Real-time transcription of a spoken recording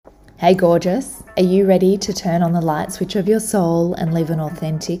Hey gorgeous, are you ready to turn on the light switch of your soul and live an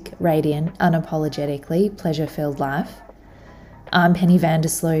authentic, radiant, unapologetically pleasure-filled life? I'm Penny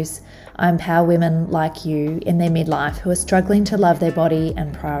Vandersloot. I empower women like you in their midlife who are struggling to love their body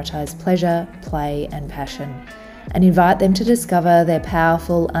and prioritise pleasure, play and passion, and invite them to discover their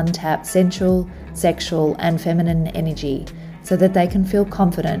powerful, untapped sensual, sexual and feminine energy so that they can feel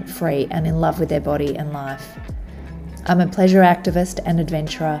confident, free and in love with their body and life. I'm a pleasure activist and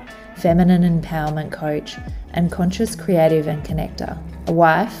adventurer, feminine empowerment coach, and conscious creative and connector. A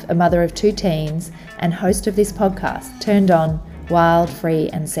wife, a mother of 2 teens, and host of this podcast, Turned On, Wild, Free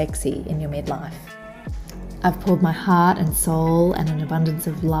and Sexy in Your Midlife. I've poured my heart and soul and an abundance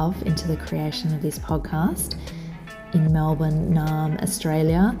of love into the creation of this podcast. In Melbourne, Naarm,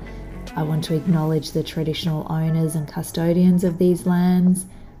 Australia, I want to acknowledge the traditional owners and custodians of these lands,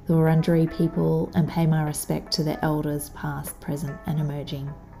 the Wurundjeri people, and pay my respect to the elders past, present and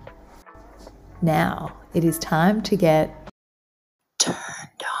emerging. Now it is time to get turned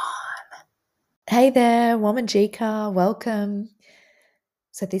on. Hey there, Womanjika, welcome.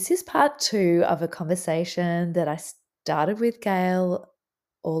 So this is part 2 of a conversation that I started with Gayle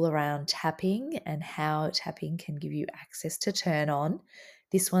all around tapping and how tapping can give you access to turn on.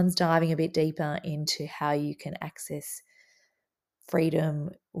 This one's diving a bit deeper into how you can access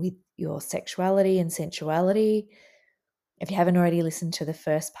freedom with your sexuality and sensuality. If you haven't already listened to the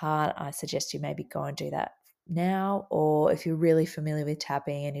first part, I suggest you maybe go and do that now. Or if you're really familiar with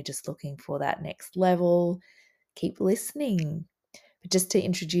tapping and you're just looking for that next level, keep listening. But just to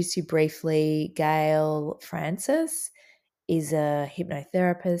introduce you briefly, Gayle Frances is a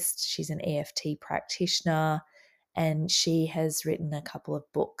hypnotherapist. She's an EFT practitioner and she has written a couple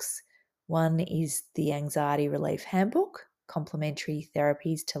of books. One is the Anxiety Relief Handbook, Complementary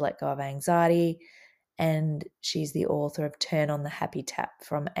Therapies to Let Go of Anxiety. And she's the author of Turn on the Happy Tap,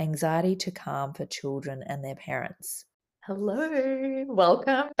 From Anxiety to Calm for Children and Their Parents. Hello,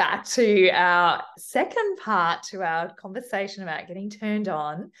 welcome back to our second part to our conversation about getting turned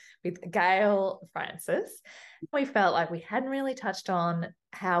on with Gayle Frances. We felt like we hadn't really touched on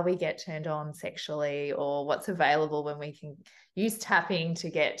how we get turned on sexually or what's available when we can use tapping to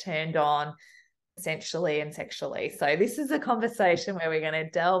get turned on sensually and sexually. So this is a conversation where we're going to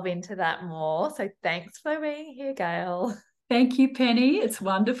delve into that more. So thanks for being here, Gayle. Thank you, Penny. It's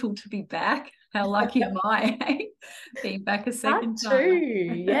wonderful to be back. How lucky am I, being back a second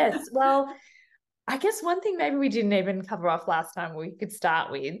time? Yes. Well, I guess one thing maybe we didn't even cover off last time we could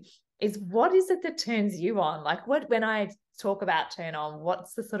start with is what is it that turns you on? Like when I talk about turn on,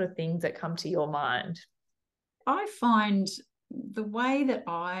 what's the sort of things that come to your mind? I find the way that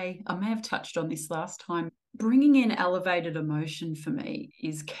I may have touched on this last time, bringing in elevated emotion for me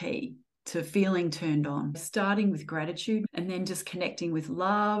is key to feeling turned on, starting with gratitude and then just connecting with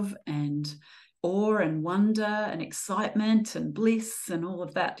love and awe and wonder and excitement and bliss and all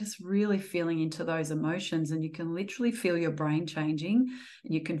of that, just really feeling into those emotions. And you can literally feel your brain changing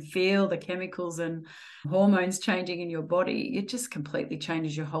and you can feel the chemicals and hormones changing in your body. It just completely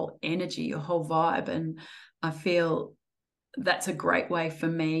changes your whole energy, your whole vibe. And I feel that's a great way for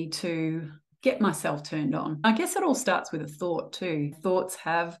me to get myself turned on. I guess it all starts with a thought too. Thoughts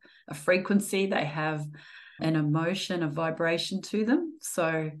have a frequency, they have an emotion, a vibration to them.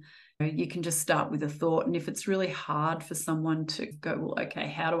 So you can just start with a thought. And if it's really hard for someone to go, well, okay,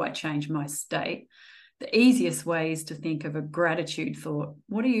 how do I change my state? The easiest way is to think of a gratitude thought.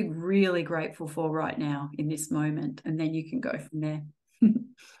 What are you really grateful for right now in this moment? And then you can go from there.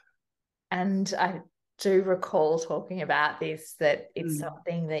 And I do recall talking about this, that it's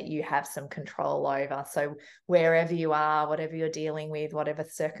something that you have some control over. So wherever you are, whatever you're dealing with, whatever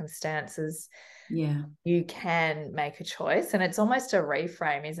circumstances, you can make a choice. And it's almost a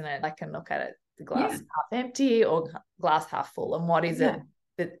reframe, isn't it? I can look at it, the glass half empty or glass half full, and what is it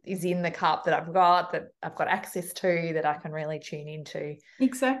that is in the cup that I've got access to, that I can really tune into.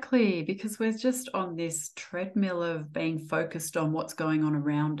 Exactly, because we're just on this treadmill of being focused on what's going on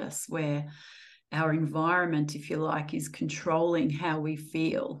around us, where our environment, if you like, is controlling how we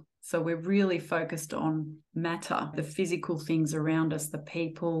feel. So we're really focused on matter, the physical things around us, the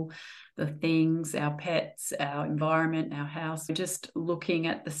people, the things, our pets, our environment, our house. We're just looking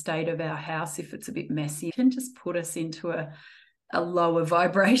at the state of our house. If it's a bit messy, it can just put us into a lower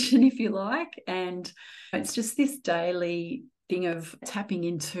vibration, if you like. And it's just this daily thing of tapping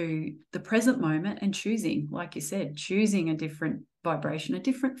into the present moment and choosing, like you said, choosing a different vibration, a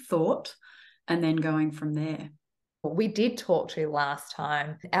different thought, and then going from there. We did talk to last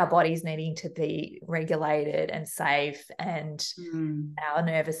time, our bodies needing to be regulated and safe, and our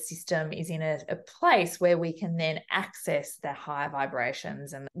nervous system is in a place where we can then access the high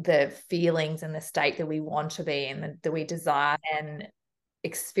vibrations and the feelings and the state that we want to be in, that we desire and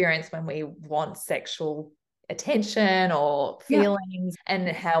experience when we want sexual attention or feelings, and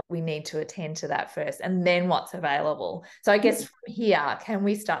how we need to attend to that first, and then what's available. So I guess from here, can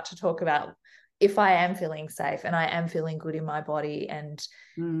we start to talk about, if I am feeling safe and I am feeling good in my body and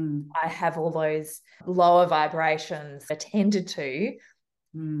I have all those lower vibrations attended to,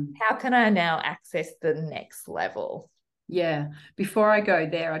 how can I now access the next level? Yeah. Before I go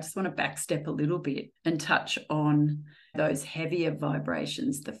there, I just want to backstep a little bit and touch on those heavier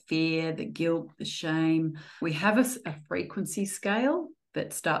vibrations, the fear, the guilt, the shame. We have a frequency scale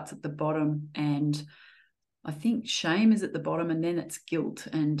that starts at the bottom, and I think shame is at the bottom, and then it's guilt,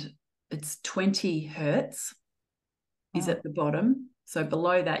 and it's 20 hertz is at the bottom. So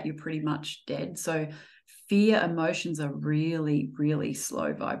below that, you're pretty much dead. So fear emotions are really, really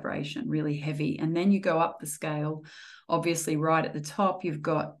slow vibration, really heavy. And then you go up the scale. Obviously, right at the top, you've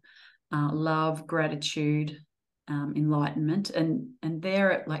got love, gratitude, enlightenment. And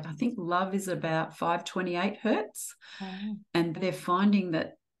they're at, like, I think love is about 528 hertz. And they're finding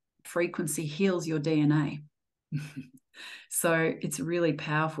that frequency heals your DNA. So it's really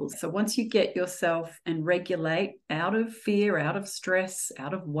powerful. So once you get yourself and regulate out of fear, out of stress,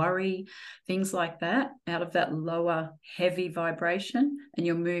 out of worry, things like that, out of that lower heavy vibration, and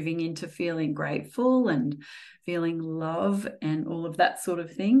you're moving into feeling grateful and feeling love and all of that sort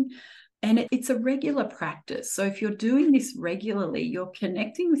of thing. And it's a regular practice. So if you're doing this regularly, you're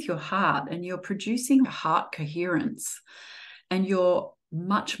connecting with your heart and you're producing heart coherence, and you're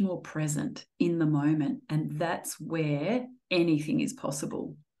much more present in the moment. And that's where anything is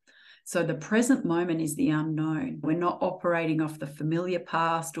possible. So the present moment is the unknown. We're not operating off the familiar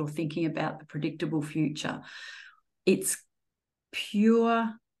past or thinking about the predictable future. It's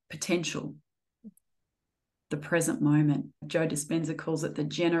pure potential. The present moment. Joe Dispenza calls it the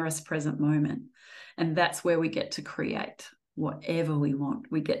generous present moment. And that's where we get to create whatever we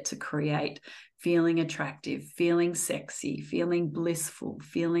want. We get to create feeling attractive, feeling sexy, feeling blissful,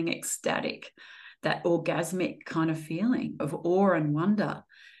 feeling ecstatic, that orgasmic kind of feeling of awe and wonder.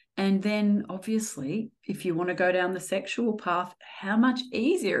 And then obviously, if you want to go down the sexual path, how much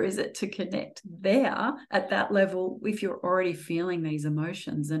easier is it to connect there at that level if you're already feeling these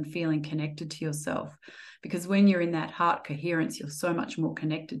emotions and feeling connected to yourself? Because when you're in that heart coherence, you're so much more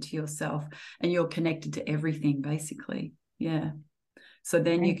connected to yourself, and you're connected to everything, basically. Yeah. So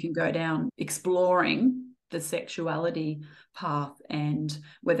then you can go down exploring the sexuality path, and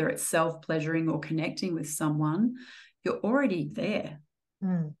whether it's self-pleasuring or connecting with someone, you're already there.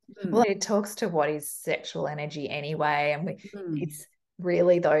 Well, it talks to what is sexual energy anyway, and it's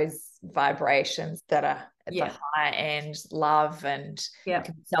really those vibrations that are at the high end, love and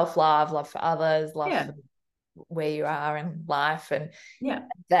self-love, love for others, love for where you are in life, and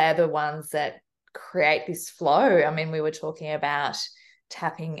they're the ones that create this flow. I mean, we were talking about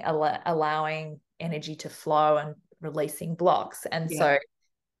tapping, allowing energy to flow and releasing blocks, and so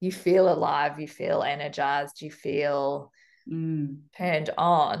you feel alive, you feel energized, you feel turned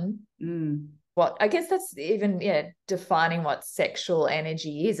on. What I guess that's even defining what sexual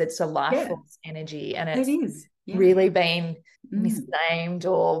energy is. It's a life force energy, and it is really been misnamed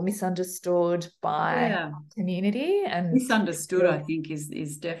or misunderstood by our community. And misunderstood, I think,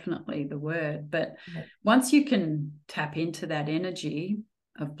 is definitely the word. But once you can tap into that energy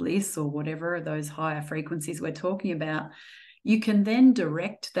of bliss or whatever, those higher frequencies we're talking about, you can then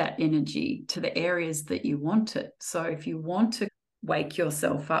direct that energy to the areas that you want it. So if you want to wake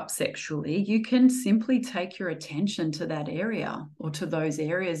yourself up sexually, you can simply take your attention to that area or to those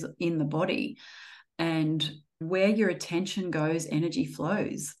areas in the body. And where your attention goes, energy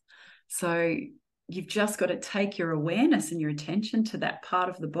flows. So you've just got to take your awareness and your attention to that part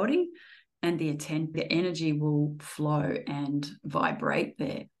of the body, and the energy will flow and vibrate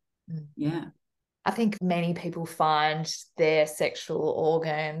there. Yeah. I think many people find their sexual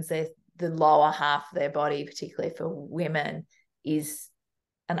organs, the lower half of their body, particularly for women, is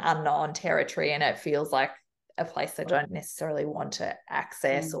an unknown territory, and it feels like a place they don't necessarily want to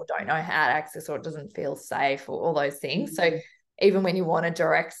access or don't know how to access, or it doesn't feel safe, or all those things. So even when you want to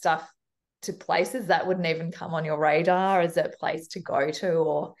direct stuff to places that wouldn't even come on your radar as a place to go to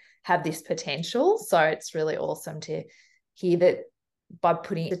or have this potential. So it's really awesome to hear that by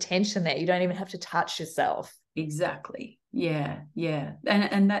putting attention there, you don't even have to touch yourself. Exactly. Yeah, yeah.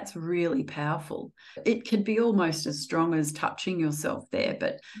 And that's really powerful. It could be almost as strong as touching yourself there,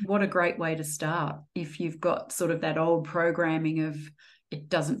 but what a great way to start if you've got sort of that old programming of it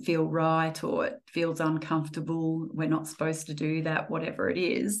doesn't feel right or it feels uncomfortable, we're not supposed to do that, whatever it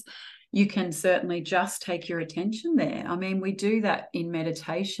is. You can certainly just take your attention there. I mean, we do that in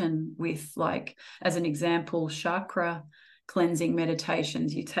meditation with, like, as an example, chakra cleansing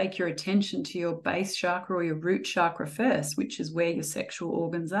meditations. You take your attention to your base chakra or your root chakra first, which is where your sexual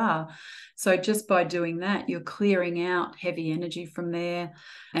organs are. So just by doing that, you're clearing out heavy energy from there.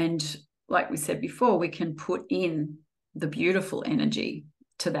 And like we said before, we can put in the beautiful energy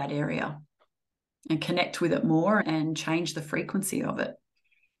to that area and connect with it more and change the frequency of it.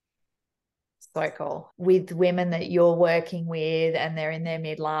 So cool. With women that you're working with and they're in their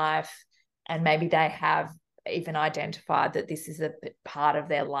midlife and maybe they have even identified that this is a part of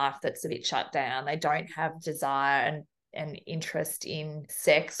their life that's a bit shut down, they don't have desire and interest in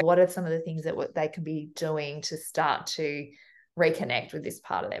sex, what are some of the things that they can be doing to start to reconnect with this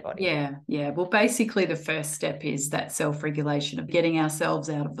part of their body? Yeah. Well, basically, the first step is that self-regulation of getting ourselves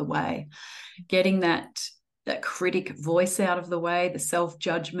out of the way, getting that critic voice out of the way, the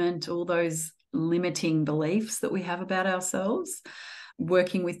self-judgment, all those limiting beliefs that we have about ourselves,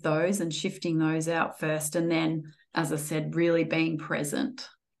 working with those and shifting those out first. And then, as I said, really being present,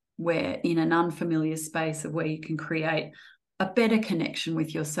 where in an unfamiliar space of where you can create a better connection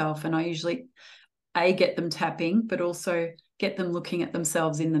with yourself. And I usually, get them tapping, but also get them looking at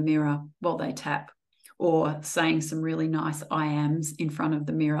themselves in the mirror while they tap, or saying some really nice I ams in front of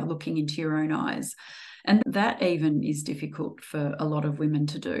the mirror, looking into your own eyes. And that even is difficult for a lot of women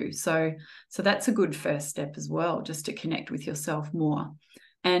to do. So that's a good first step as well, just to connect with yourself more.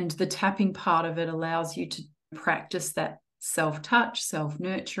 And the tapping part of it allows you to practice that self-touch,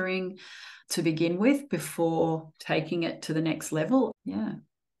 self-nurturing to begin with before taking it to the next level. Yeah.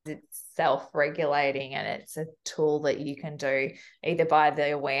 It's self-regulating and it's a tool that you can do either by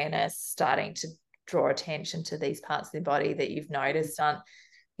the awareness, starting to draw attention to these parts of the body that you've noticed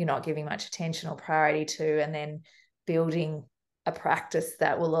you're not giving much attention or priority to, and then building a practice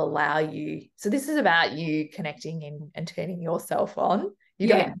that will allow you. So this is about you connecting in and turning yourself on. You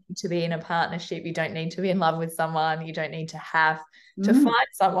don't need to be in a partnership. You don't need to be in love with someone. You don't need to have to find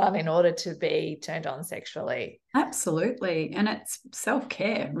someone in order to be turned on sexually. Absolutely. And it's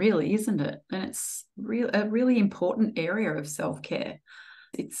self-care, really, isn't it? And it's a really important area of self-care.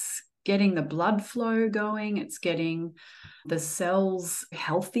 It's getting the blood flow going. It's getting the cells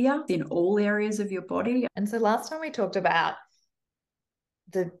healthier in all areas of your body. And so last time we talked about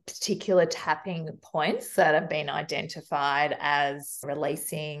the particular tapping points that have been identified as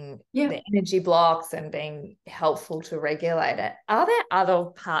releasing the energy blocks and being helpful to regulate it. Are there other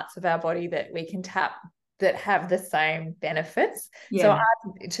parts of our body that we can tap that have the same benefits? So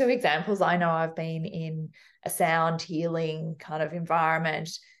two examples, I know I've been in a sound healing kind of environment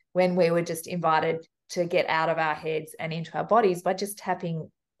when we were just invited to get out of our heads and into our bodies by just tapping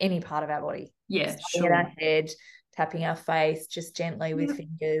any part of our body. Yeah, sure. Our head, tapping our face just gently with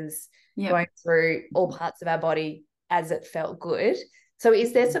fingers, going through all parts of our body as it felt good. So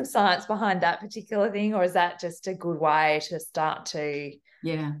is there some science behind that particular thing, or is that just a good way to start to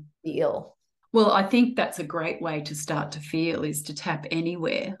feel? Well, I think that's a great way to start to feel, is to tap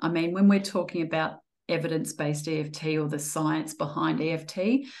anywhere. I mean, when we're talking about evidence-based EFT or the science behind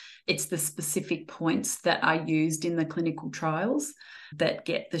EFT, it's the specific points that are used in the clinical trials that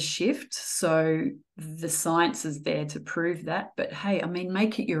get the shift. So the science is there to prove that. But hey, I mean,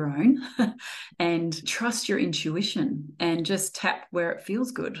 make it your own and trust your intuition and just tap where it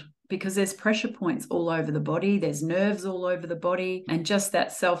feels good, because there's pressure points all over the body, there's nerves all over the body, and just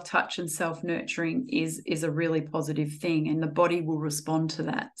that self-touch and self-nurturing is a really positive thing, and the body will respond to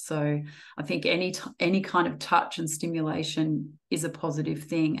that. So I think any kind of touch and stimulation is a positive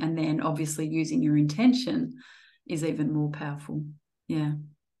thing, and then obviously using your intention is even more powerful. Yeah.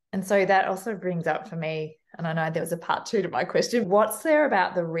 And so that also brings up for me, and I know there was a part 2 to my question, what's there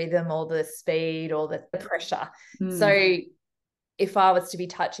about the rhythm or the speed or the pressure? So if I was to be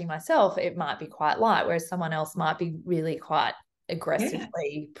touching myself, it might be quite light, whereas someone else might be really quite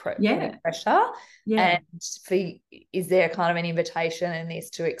aggressively putting pressure. And is there kind of an invitation in this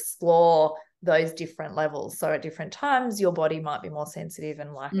to explore those different levels? So at different times, your body might be more sensitive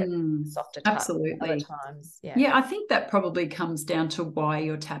and like a softer touch. Absolutely. Other times, I think that probably comes down to why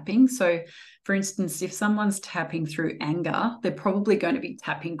you're tapping. So, for instance, if someone's tapping through anger, they're probably going to be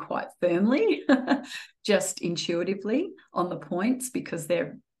tapping quite firmly, just intuitively on the points, because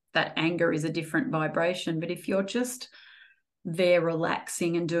that anger is a different vibration. But if you're just they're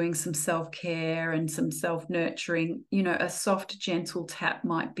relaxing and doing some self-care and some self-nurturing, a soft, gentle tap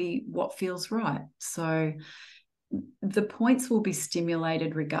might be what feels right. So the points will be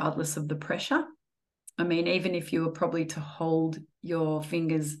stimulated regardless of the pressure. I mean, even if you were probably to hold your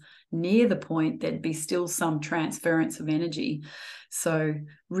fingers near the point, there'd be still some transference of energy. So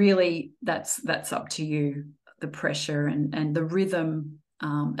really, that's up to you. The pressure and the rhythm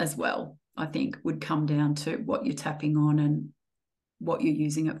as well, I think, would come down to what you're tapping on and what you're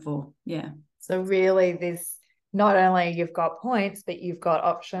using it for. Yeah. So really, this not only you've got points, but you've got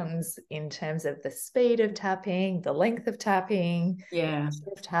options in terms of the speed of tapping, the length of tapping, Yeah.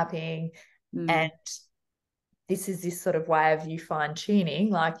 of tapping, and this is this sort of way of you fine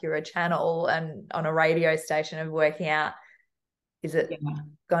tuning, like you're a channel and on a radio station of working out, is it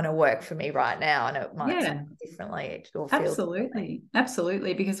going to work for me right now? And it might sound differently or feel absolutely.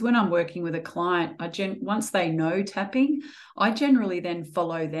 Absolutely. Because when I'm working with a client, once they know tapping, I generally then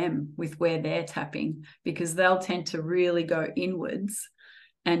follow them with where they're tapping, because they'll tend to really go inwards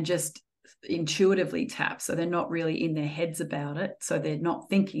and just intuitively tap. So they're not really in their heads about it. So they're not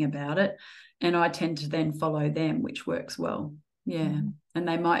thinking about it. And I tend to then follow them, which works well. Yeah. Mm-hmm. And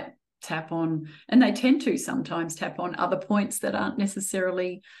they might tap on, and they tend to sometimes tap on other points that aren't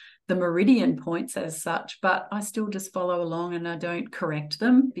necessarily the meridian points as such, but I still just follow along and I don't correct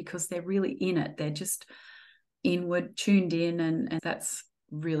them because they're really in it. They're just inward, tuned in, and that's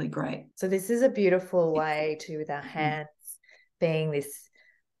really great. So this is a beautiful way to, with our hands being this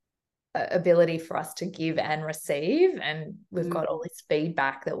ability for us to give and receive, and we've got all this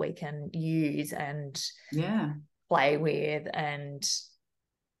feedback that we can use and play with, and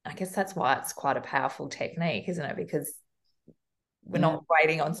I guess that's why it's quite a powerful technique, isn't it? Because we're not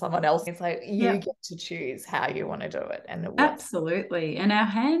waiting on someone else. It's like you get to choose how you want to do it. And it works. Absolutely. And our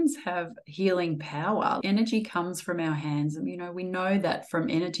hands have healing power. Energy comes from our hands. And, we know that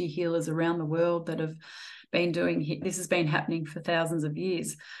from energy healers around the world that have been doing this, has been happening for thousands of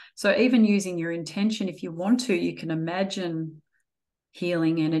years. So even using your intention, if you want to, you can imagine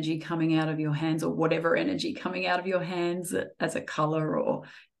healing energy coming out of your hands, or whatever energy coming out of your hands as a color or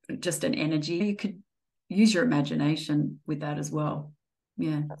just an energy. You could use your imagination with that as well.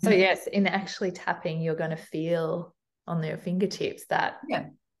 Yeah. So yes, in actually tapping, you're going to feel on your fingertips that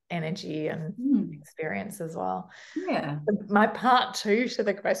energy and experience as well. Yeah. My part two to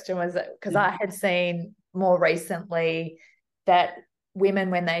the question was that because I had seen more recently that women,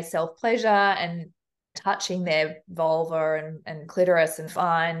 when they self-pleasure and touching their vulva and clitoris, and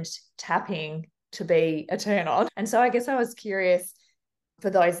find tapping to be a turn on. And so I guess I was curious for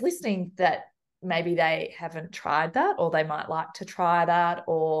those listening that maybe they haven't tried that, or they might like to try that,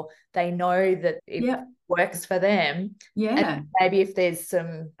 or they know that it works for them. Yeah. And maybe if there's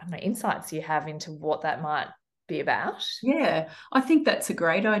some insights you have into what that might be about. Yeah, I think that's a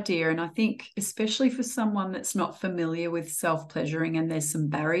great idea. And I think especially for someone that's not familiar with self-pleasuring and there's some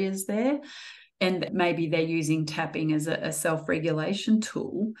barriers there, and maybe they're using tapping as a self-regulation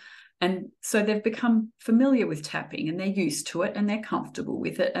tool. And so they've become familiar with tapping and they're used to it and they're comfortable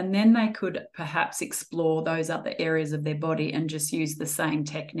with it. And then they could perhaps explore those other areas of their body and just use the same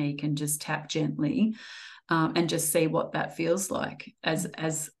technique and just tap gently and just see what that feels like as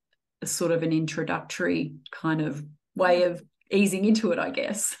a sort of an introductory kind of way of easing into it, I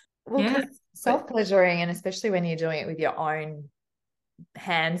guess. Well, self-pleasuring, and especially when you're doing it with your own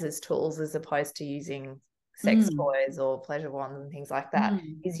hands as tools as opposed to using sex toys or pleasure wands and things like that,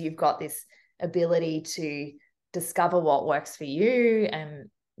 is you've got this ability to discover what works for you, and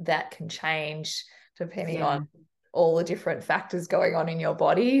that can change depending on all the different factors going on in your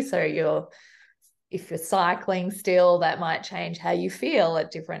body. So if you're cycling still, that might change how you feel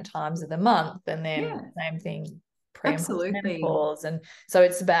at different times of the month, and then same thing pre and post-menopause. And so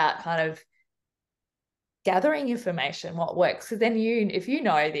it's about kind of gathering information, what works. So then if you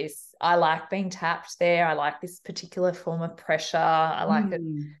know this, I like being tapped there, I like this particular form of pressure, I like it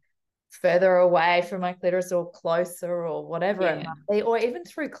further away from my clitoris or closer or whatever it might be, or even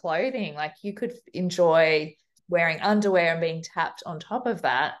through clothing, like you could enjoy wearing underwear and being tapped on top of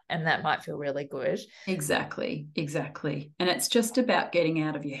that, and that might feel really good. Exactly. And it's just about getting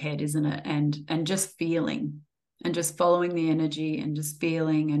out of your head, isn't it? And just feeling and just following the energy and just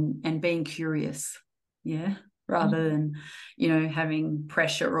feeling and being curious. Yeah. Rather than, having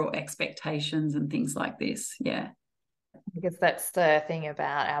pressure or expectations and things like this. Yeah. Because that's the thing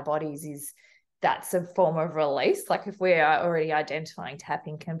about our bodies, is that's a form of release. Like if we are already identifying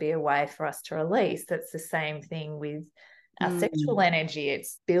tapping can be a way for us to release, that's the same thing with our sexual energy.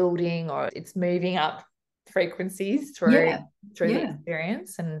 It's building, or it's moving up frequencies through the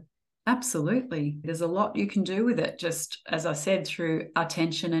experience. And Absolutely. There's a lot you can do with it, just as I said, through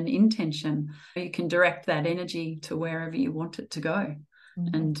attention and intention. You can direct that energy to wherever you want it to go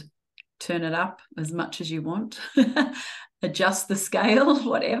and turn it up as much as you want, adjust the scale,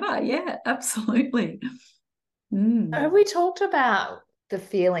 whatever. Yeah, absolutely. Have we talked about the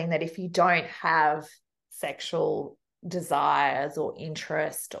feeling that if you don't have sexual desires or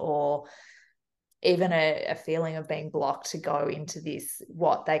interest or even a feeling of being blocked to go into this,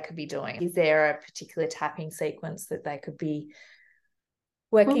 what they could be doing? Is there a particular tapping sequence that they could be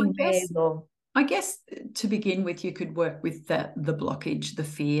Well, working with? Or I guess to begin with, you could work with the blockage, the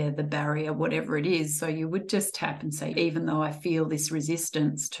fear, the barrier, whatever it is. So you would just tap and say, even though I feel this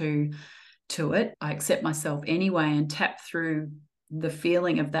resistance to it, I accept myself anyway, and tap through the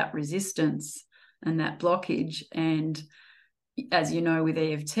feeling of that resistance and that blockage. And as you know, with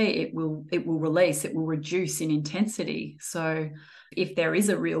EFT, it will release, it will reduce in intensity. So if there is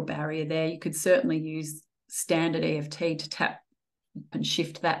a real barrier there, you could certainly use standard EFT to tap and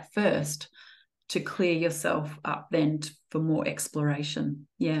shift that first to clear yourself up then for more exploration.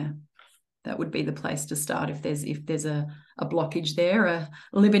 Yeah, that would be the place to start if there's a blockage there, a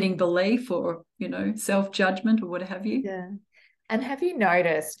limiting belief, or self-judgment or what have you. yeah. And have you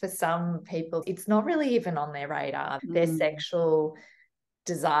noticed for some people, it's not really even on their radar, their sexual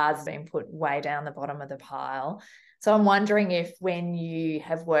desires being put way down the bottom of the pile? So I'm wondering if when you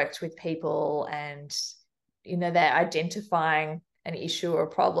have worked with people and, they're identifying an issue or a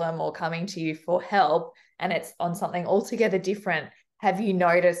problem or coming to you for help and it's on something altogether different, have you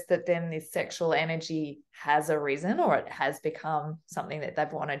noticed that then this sexual energy has arisen or it has become something that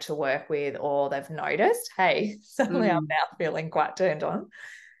they've wanted to work with, or they've noticed, hey, suddenly I'm now feeling quite turned on?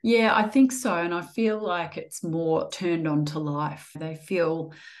 Yeah, I think so. And I feel like it's more turned on to life. They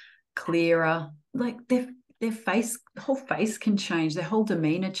feel clearer, like their face, the whole face can change, their whole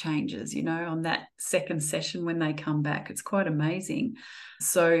demeanor changes, on that second session when they come back. It's quite amazing.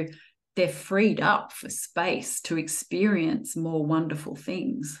 So they're freed up for space to experience more wonderful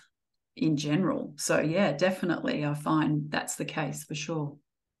things in general. So yeah, definitely I find that's the case for sure.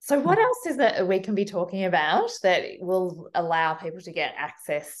 So what else is that we can be talking about that will allow people to get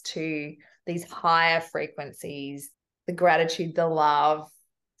access to these higher frequencies, the gratitude, the love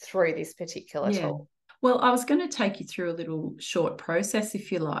through this particular Yeah. tool? Well, I was going to take you through a little short process,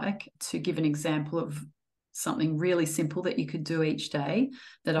 if you like, to give an example of something really simple that you could do each day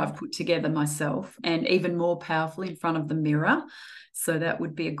that I've put together myself, and even more powerful in front of the mirror. So that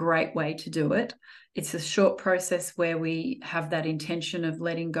would be a great way to do it. It's a short process where we have that intention of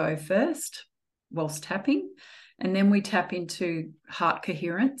letting go first whilst tapping, and then we tap into heart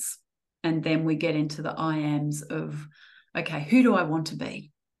coherence, and then we get into the I ams of, okay, who do I want to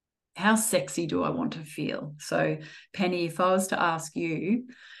be? How sexy do I want to feel? So, Penny, if I was to ask you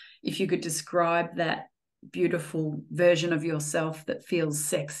if you could describe that beautiful version of yourself that feels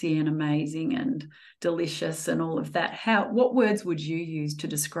sexy and amazing and delicious and all of that, what words would you use to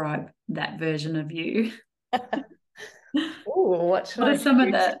describe that version of you? Oh, what should I choose?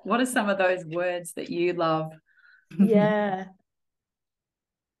 What are some of those words that you love? Yeah.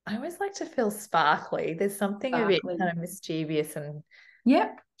 I always like to feel sparkly. There's something a bit Sparkly. kind of mischievous and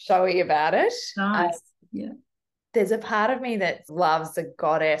Yep. showy about it. Nice. Yeah. There's a part of me that loves a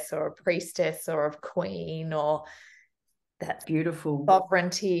goddess or a priestess or a queen, or that Beautiful.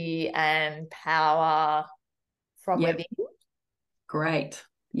 sovereignty and power from Yep. within. Great.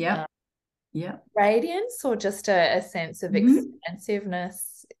 Yep. Yep. Radiance or just a sense of Mhm.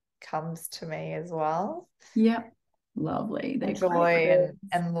 expansiveness comes to me as well. Yep. Lovely. They're And great joy words.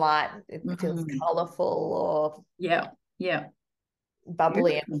 and light. It feels Mm. colorful or Yeah. Yeah.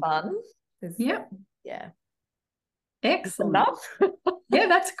 bubbly and Beautiful. fun. Yep. Yeah. Excellent. Enough. Yeah,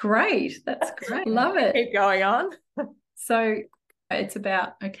 that's great. That's great. Love it. Keep going on. So it's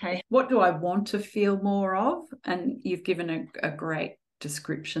about, okay, what do I want to feel more of? And you've given a great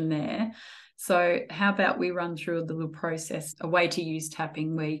description there. So how about we run through the little process, a way to use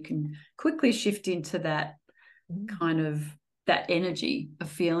tapping where you can quickly shift into that kind of that energy of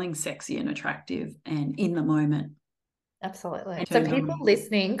feeling sexy and attractive and in the moment. Absolutely. And So turned people on.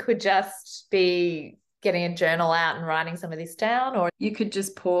 listening could just be getting a journal out and writing some of this down, or You could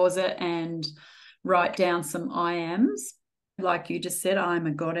just pause it and write down some I ams. Like you just said, I'm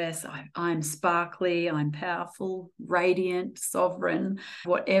a goddess, I'm sparkly, I'm powerful, radiant, sovereign,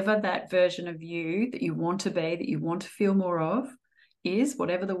 whatever that version of you that you want to be, that you want to feel more of is,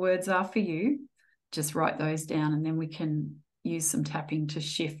 whatever the words are for you, just write those down, and then we can use some tapping to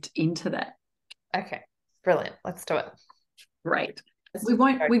shift into that. okay, brilliant. Let's do it. Great. We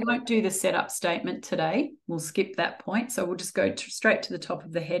won't do the setup statement today. We'll skip that point. So we'll just go straight to the top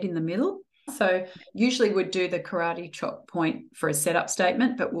of the head in the middle. So usually we'd do the karate chop point for a setup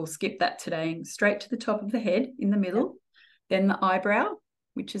statement, but we'll skip that today and straight to the top of the head in the middle. Then the eyebrow,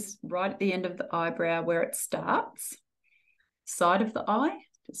 which is right at the end of the eyebrow where it starts. Side of the eye,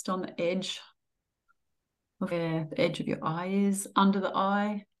 just on the edge of where the edge of your eye is, under the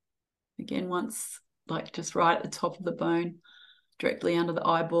eye. Again, once like just right at the top of the bone, directly under the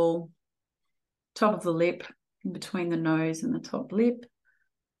eyeball, top of the lip, in between the nose and the top lip,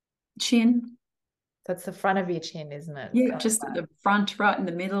 chin. That's the front of your chin, isn't it? Yeah, just at the front, right in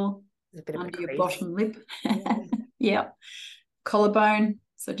the middle, there's a bit under of a your crease. bottom lip. Yeah. Collarbone.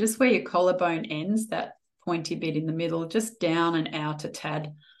 So just where your collarbone ends, that pointy bit in the middle, just down and out a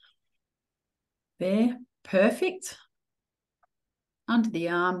tad. There, perfect. Under the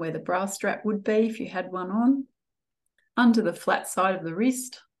arm where the bra strap would be if you had one on. Under the flat side of the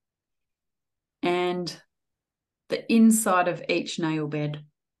wrist. And the inside of each nail bed.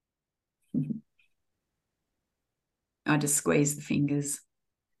 I just squeeze the fingers.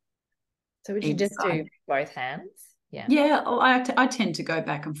 So would you just do both hands? Yeah. Yeah, I tend to go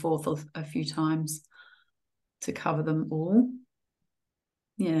back and forth a few times to cover them all.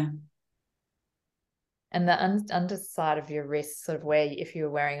 Yeah. And the underside of your wrist, sort of where if you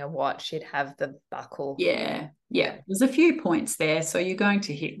were wearing a watch, you'd have the buckle. Yeah. There's a few points there. So you're going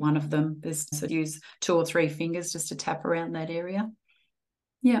to hit one of them. So use 2 or 3 fingers just to tap around that area.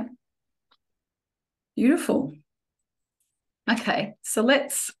 Yeah. Beautiful. Okay, so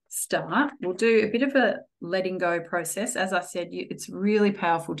let's start. We'll do a bit of a letting go process. As I said, it's really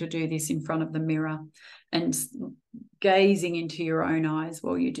powerful to do this in front of the mirror and gazing into your own eyes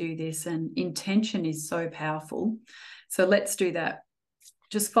while you do this. And intention is so powerful. So let's do that.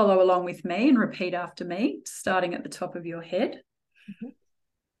 Just follow along with me and repeat after me, starting at the top of your head. Mm-hmm.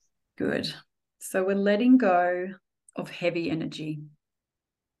 Good. So we're letting go of heavy energy.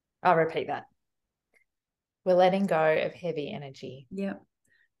 I'll repeat that. We're letting go of heavy energy. Yeah.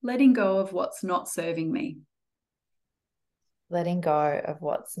 Letting go of what's not serving me. Letting go of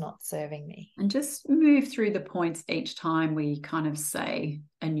what's not serving me. And just move through the points each time we kind of say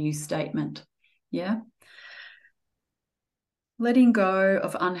a new statement. Yeah. Letting go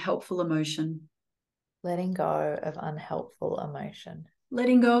of unhelpful emotion. Letting go of unhelpful emotion.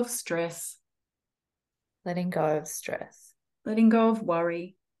 Letting go of stress. Letting go of stress. Letting go of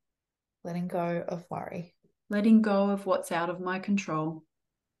worry. Letting go of worry. Letting go of what's out of my control.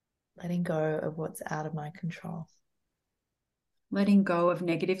 Letting go of what's out of my control. Letting go of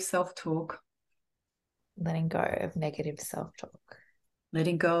negative self-talk. Letting go of negative self-talk.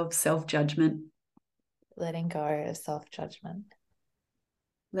 Letting go of self-judgment. Letting go of self-judgment.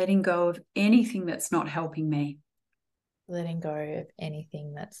 Letting go of anything that's not helping me. Letting go of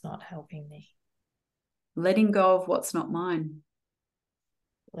anything that's not helping me. Letting go of what's not mine.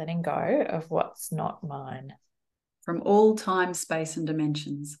 Letting go of what's not mine. From all time, space, and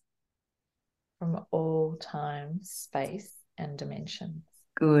dimensions. From all time, space, and dimensions.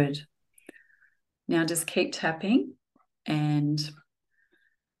 Good. Now just keep tapping and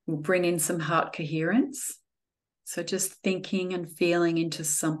we'll bring in some heart coherence. So just thinking and feeling into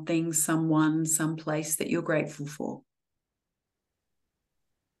something, someone, someplace that you're grateful for.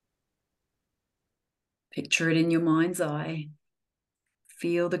 Picture it in your mind's eye.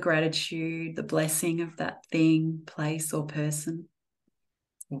 Feel the gratitude, the blessing of that thing, place, or person,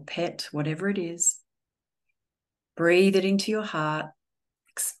 or pet, whatever it is. Breathe it into your heart,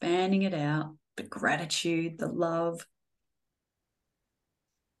 expanding it out, the gratitude, the love.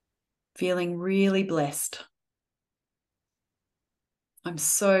 Feeling really blessed. I'm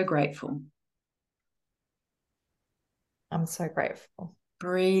so grateful. I'm so grateful.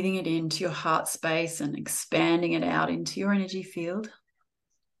 Breathing it into your heart space and expanding it out into your energy field.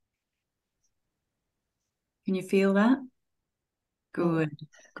 Can you feel that? Good,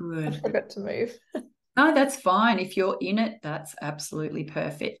 good. I forgot to move. No, that's fine. If you're in it, that's absolutely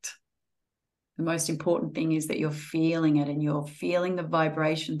perfect. The most important thing is that you're feeling it and you're feeling the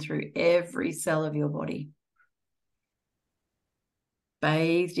vibration through every cell of your body.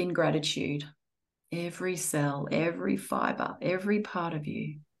 Bathed in gratitude. Every cell, every fiber, every part of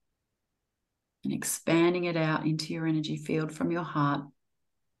you. And expanding it out into your energy field from your heart.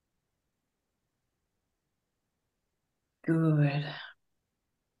 Good.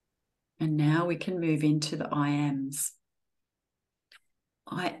 And now we can move into the I ams.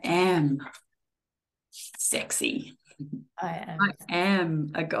 I am sexy. I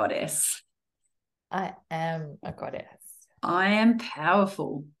am a goddess. I am a goddess. I am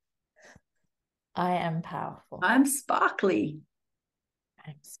powerful. I am powerful. I'm sparkly.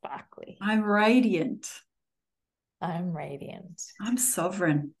 I'm sparkly. I'm radiant. I'm radiant. I'm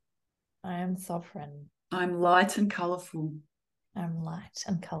sovereign. I am sovereign. I'm light and colourful. I'm light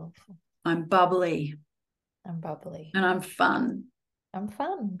and colourful. I'm bubbly. I'm bubbly. And I'm fun. I'm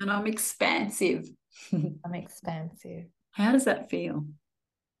fun. And I'm expansive. I'm expansive. How does that feel?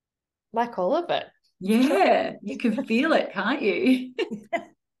 Like all of it. Yeah, you can feel it, can't you?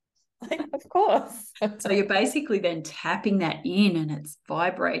 Of course. So you're basically then tapping that in and it's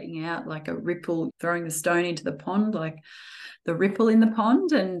vibrating out like a ripple, throwing the stone into the pond, like the ripple in the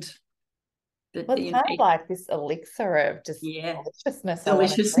pond. And Well, it's kind of like this elixir of just deliciousness, I want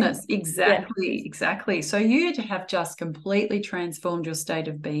to drink. deliciousness. Exactly, exactly. So you have just completely transformed your state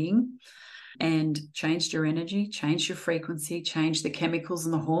of being and changed your energy, changed your frequency, changed the chemicals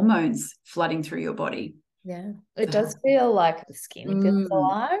and the hormones flooding through your body. Yeah. It does feel like the skin feels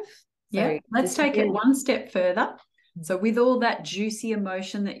alive. Yeah. So Let's take it one step further. So with all that juicy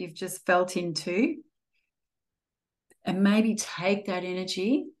emotion that you've just felt into, and maybe take that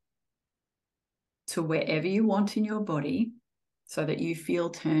energy to wherever you want in your body so that you feel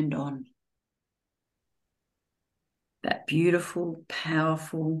turned on. That beautiful,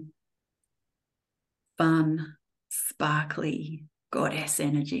 powerful, fun, sparkly goddess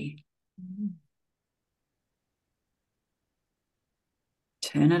energy.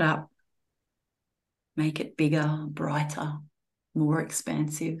 Turn it up. Make it bigger, brighter, more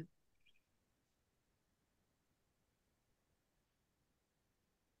expansive.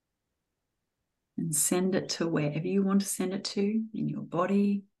 And send it to wherever you want to send it to in your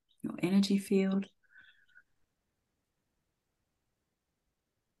body, your energy field.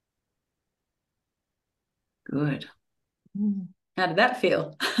 Good. How did that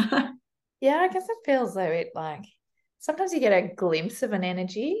feel? Yeah, I guess it feels like it, like sometimes you get a glimpse of an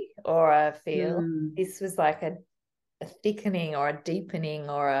energy or a feel. This was like a thickening or a deepening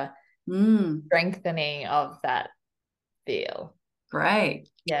or a strengthening of that feel. Great.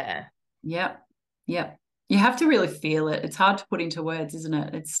 Yeah. Yep. Yep. You have to really feel it. It's hard to put into words, isn't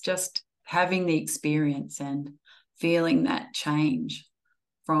it? It's just having the experience and feeling that change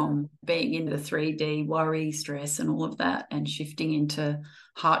from being in the 3D worry, stress, and all of that, and shifting into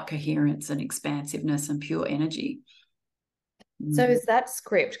heart coherence and expansiveness and pure energy. So is that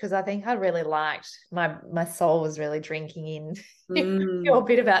script? Because I think I really liked my soul was really drinking in a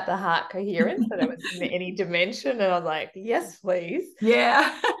bit about the heart coherence, that it was in any dimension. And I was like, yes, please.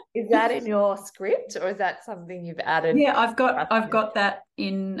 Yeah. Is that in your script or is that something you've added? Yeah, I've got that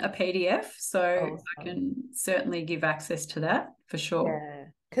in a PDF, so awesome. I can certainly give access to that for sure. Yeah.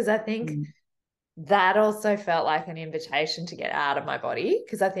 Because I think that also felt like an invitation to get out of my body.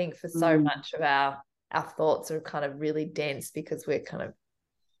 Because I think for so much of our thoughts are kind of really dense because we're kind of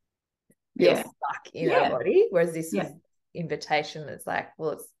feel stuck in our body. Whereas this was invitation that's like,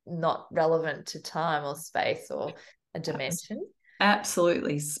 well, it's not relevant to time or space or a dimension.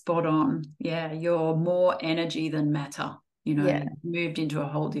 Absolutely spot on. Yeah, you're more energy than matter. You know, moved into a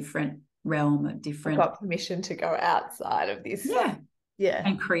whole different realm, a different. I've got permission to go outside of this. Yeah,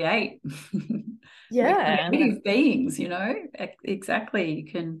 and create. Yeah, we're creative beings. You know, exactly.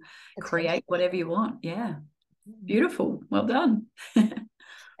 You can create whatever you want. Yeah, beautiful. Well done.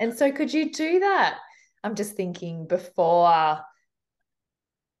 And so, could you do that? I'm just thinking before,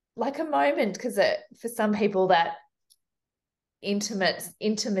 like a moment, because for some people that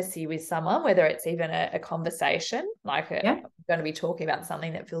intimacy with someone, whether it's even a conversation, like I'm going to be talking about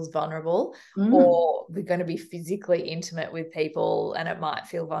something that feels vulnerable, or we're going to be physically intimate with people and it might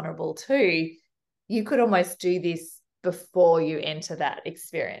feel vulnerable too. You could almost do this before you enter that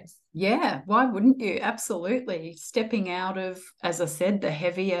experience. Yeah, why wouldn't you? Absolutely. Stepping out of, as I said, the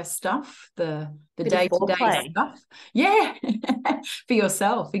heavier stuff, the day-to-day stuff. Yeah, for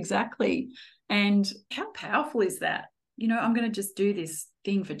yourself, exactly. And how powerful is that? You know, I'm going to just do this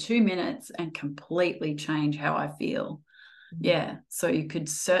thing for 2 minutes and completely change how I feel. Yeah, so you could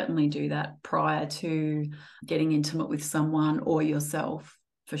certainly do that prior to getting intimate with someone or yourself,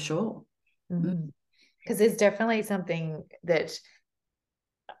 for sure. Because there's definitely something that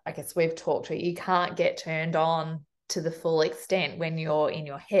I guess we've talked to. You can't get turned on to the full extent when you're in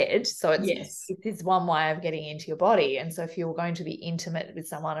your head. So it is one way of getting into your body. And so if you're going to be intimate with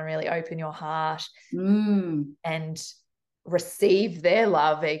someone and really open your heart and receive their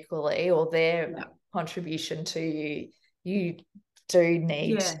love equally or their contribution to you, you do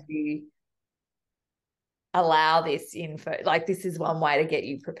need to allow this info. Like, this is one way to get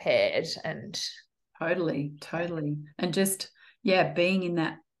you prepared. And totally. And just being in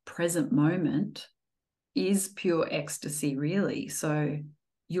that present moment is pure ecstasy, really. So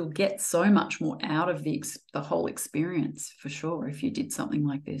you'll get so much more out of the whole experience for sure if you did something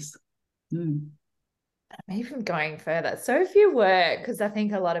like this. Even going further. So if you were, because I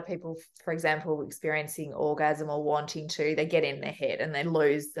think a lot of people, for example, experiencing orgasm or wanting to, they get in their head and they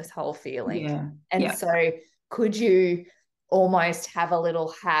lose this whole feeling. Yeah. And so could you almost have a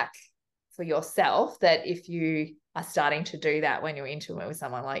little hack for yourself that if you are starting to do that when you're intimate with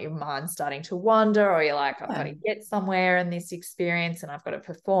someone, like your mind's starting to wander, or you're like, I've got to get somewhere in this experience and I've got to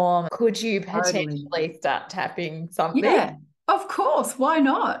perform, could you potentially start tapping something? Yeah, of course. Why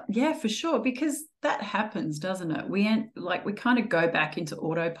not? Yeah, for sure. Because that happens, doesn't it? We kind of go back into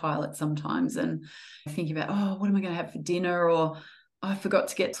autopilot sometimes and thinking about, oh, what am I going to have for dinner? Or oh, I forgot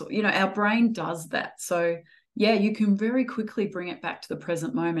to get to, our brain does that. So yeah, you can very quickly bring it back to the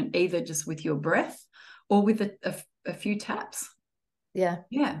present moment, either just with your breath or with a few taps. Yeah.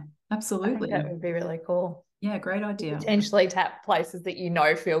 Yeah, absolutely. I think that would be really cool. Yeah, great idea. Potentially tap places that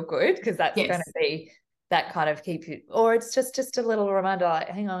feel good, because that's going to be that kind of keep you, or it's just a little reminder, like,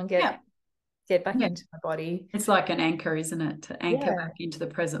 hang on, get back into my body. It's like an anchor, isn't it? To anchor back into the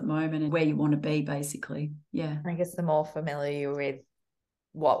present moment and where you want to be, basically. Yeah. I guess the more familiar you're with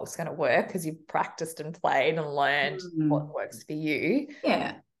what was going to work, because you've practiced and played and learned what works for you.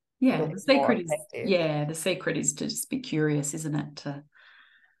 Yeah. The secret is to just be curious, isn't it?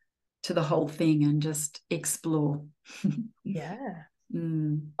 To the whole thing and just explore. Yeah.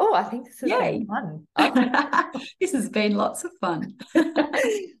 Oh, I think this has been fun. This has been lots of fun.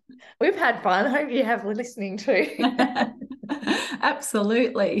 We've had fun. I hope you have listening too.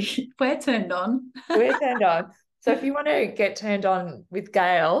 Absolutely. We're turned on. We're turned on. So if you want to get turned on with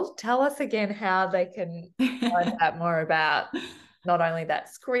Gayle, tell us again how they can find out more about not only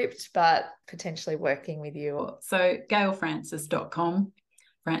that script, but potentially working with you. So gaylefrances.com,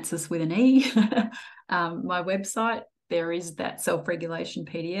 Frances with an E. My website, there is that self-regulation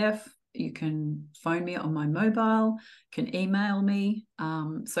PDF. You can phone me on my mobile, can email me.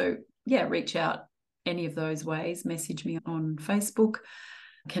 Reach out any of those ways. Message me on Facebook,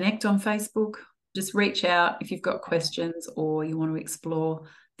 connect on Facebook. Just reach out if you've got questions or you want to explore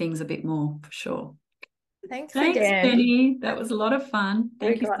things a bit more, for sure. Thanks again, Penny. That was a lot of fun.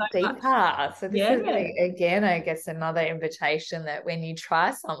 Thank you so much. So this is again, I guess, another invitation that when you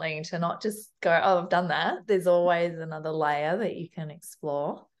try something, to not just go, oh, I've done that. There's always another layer that you can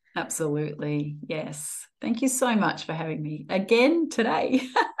explore. Absolutely. Yes. Thank you so much for having me again today.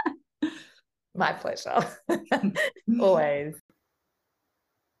 My pleasure. Always.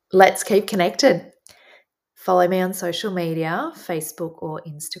 Let's keep connected. Follow me on social media, Facebook or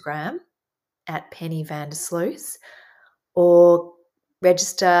Instagram at Penny Vandersloot, or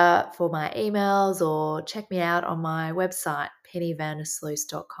register for my emails or check me out on my website,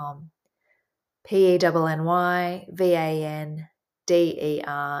 pennyvandersloot.com.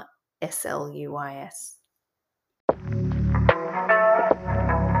 PENNYVANDERSLUIS.